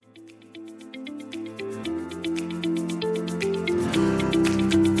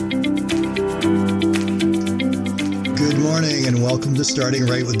welcome to Starting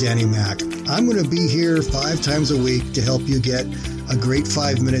Right with Danny Mac. I'm going to be here 5 times a week to help you get a great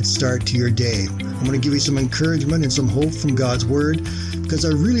 5-minute start to your day. I'm going to give you some encouragement and some hope from God's Word, because I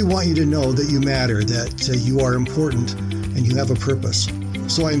really want you to know that you matter, that you are important, and you have a purpose.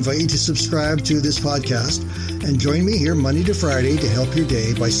 So I invite you to subscribe to this podcast and join me here Monday to Friday to help your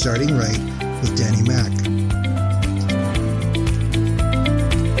day by starting right with Danny Mac.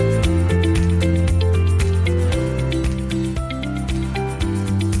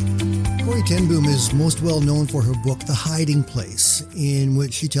 Corrie ten Boom is most well known for her book, The Hiding Place, in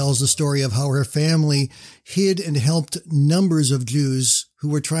which she tells the story of how her family hid and helped numbers of Jews who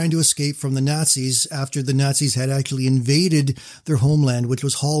were trying to escape from the Nazis after the Nazis had actually invaded their homeland, which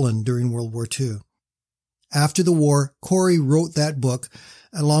was Holland, during World War II. After the war, Corrie wrote that book,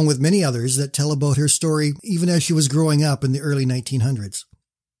 along with many others that tell about her story even as she was growing up in the early 1900s.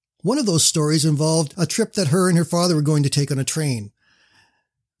 One of those stories involved a trip that her and her father were going to take on a train.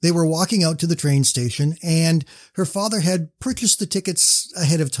 They were walking out to the train station, and her father had purchased the tickets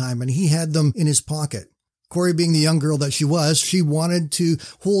ahead of time, and he had them in his pocket. Corrie, being the young girl that she was, she wanted to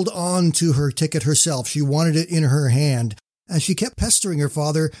hold on to her ticket herself. She wanted it in her hand. And she kept pestering her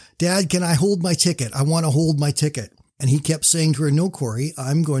father, "Dad, can I hold my ticket? I want to hold my ticket." And he kept saying to her, "No, Corrie,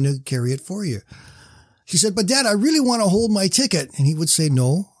 I'm going to carry it for you." She said, "But Dad, I really want to hold my ticket." And he would say,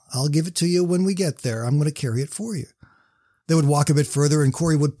 "No, I'll give it to you when we get there. I'm going to carry it for you." They would walk a bit further, and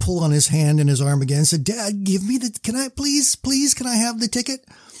Corrie would pull on his hand and his arm again and said, "Dad, give me can I have the ticket?"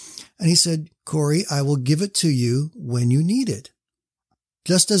 And he said, "Corrie, I will give it to you when you need it."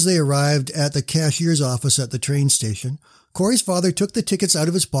 Just as they arrived at the cashier's office at the train station, Corrie's father took the tickets out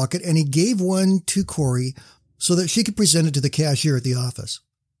of his pocket and he gave one to Corrie so that she could present it to the cashier at the office.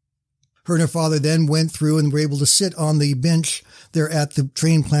 Her and her father then went through and were able to sit on the bench there at the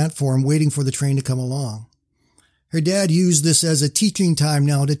train platform waiting for the train to come along. Her dad used this as a teaching time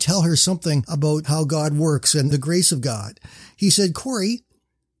now to tell her something about how God works and the grace of God. He said, "Corrie,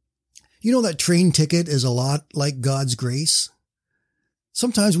 you know that train ticket is a lot like God's grace?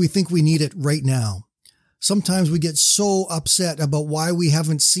 Sometimes we think we need it right now. Sometimes we get so upset about why we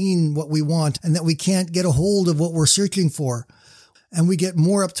haven't seen what we want and that we can't get a hold of what we're searching for. And we get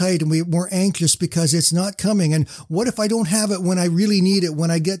more uptight and we're more anxious because it's not coming. And what if I don't have it when I really need it,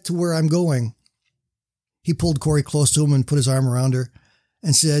 when I get to where I'm going?" He pulled Corrie close to him and put his arm around her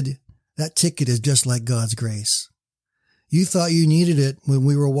and said, "That ticket is just like God's grace. You thought you needed it when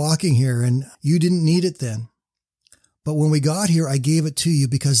we were walking here, and you didn't need it then. But when we got here, I gave it to you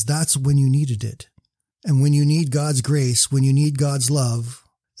because that's when you needed it. And when you need God's grace, when you need God's love,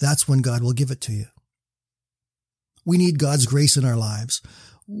 that's when God will give it to you." We need God's grace in our lives.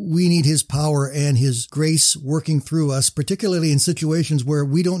 We need His power and His grace working through us, particularly in situations where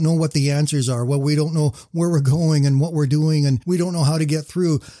we don't know what the answers are, where we don't know where we're going and what we're doing, and we don't know how to get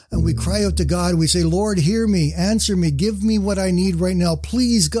through. And we cry out to God. We say, "Lord, hear me, answer me, give me what I need right now.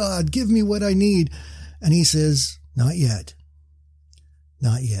 Please, God, give me what I need." And He says, "Not yet.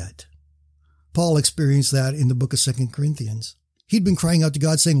 Not yet." Paul experienced that in the book of 2 Corinthians. He'd been crying out to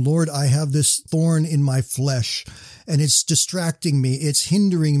God saying, "Lord, I have this thorn in my flesh and it's distracting me. It's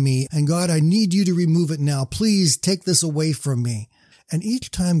hindering me. And God, I need you to remove it now. Please take this away from me." And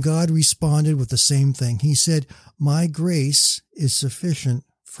each time God responded with the same thing. He said, "My grace is sufficient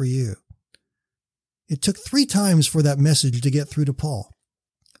for you." It took 3 times for that message to get through to Paul.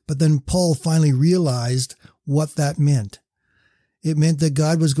 But then Paul finally realized what that meant. It meant that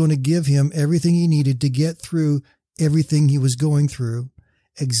God was going to give him everything he needed to get through everything he was going through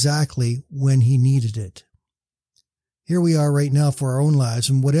exactly when he needed it. Here we are right now for our own lives,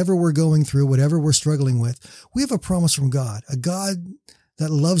 and whatever we're going through, whatever we're struggling with, we have a promise from God, a God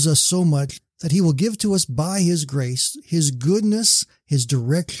that loves us so much that He will give to us by His grace, His goodness, His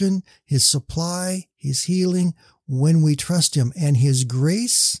direction, His supply, His healing when we trust Him. And His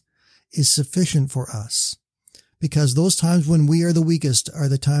grace is sufficient for us, because those times when we are the weakest are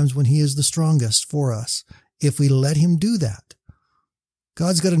the times when He is the strongest for us, if we let Him do that.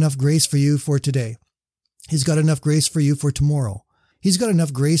 God's got enough grace for you for today. He's got enough grace for you for tomorrow. He's got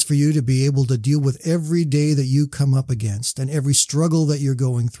enough grace for you to be able to deal with every day that you come up against and every struggle that you're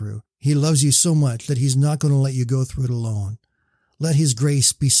going through. He loves you so much that He's not going to let you go through it alone. Let His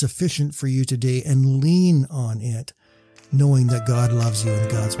grace be sufficient for you today and lean on it, knowing that God loves you and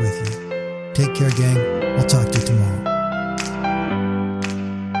God's with you. Take care, gang. I'll talk to you tomorrow.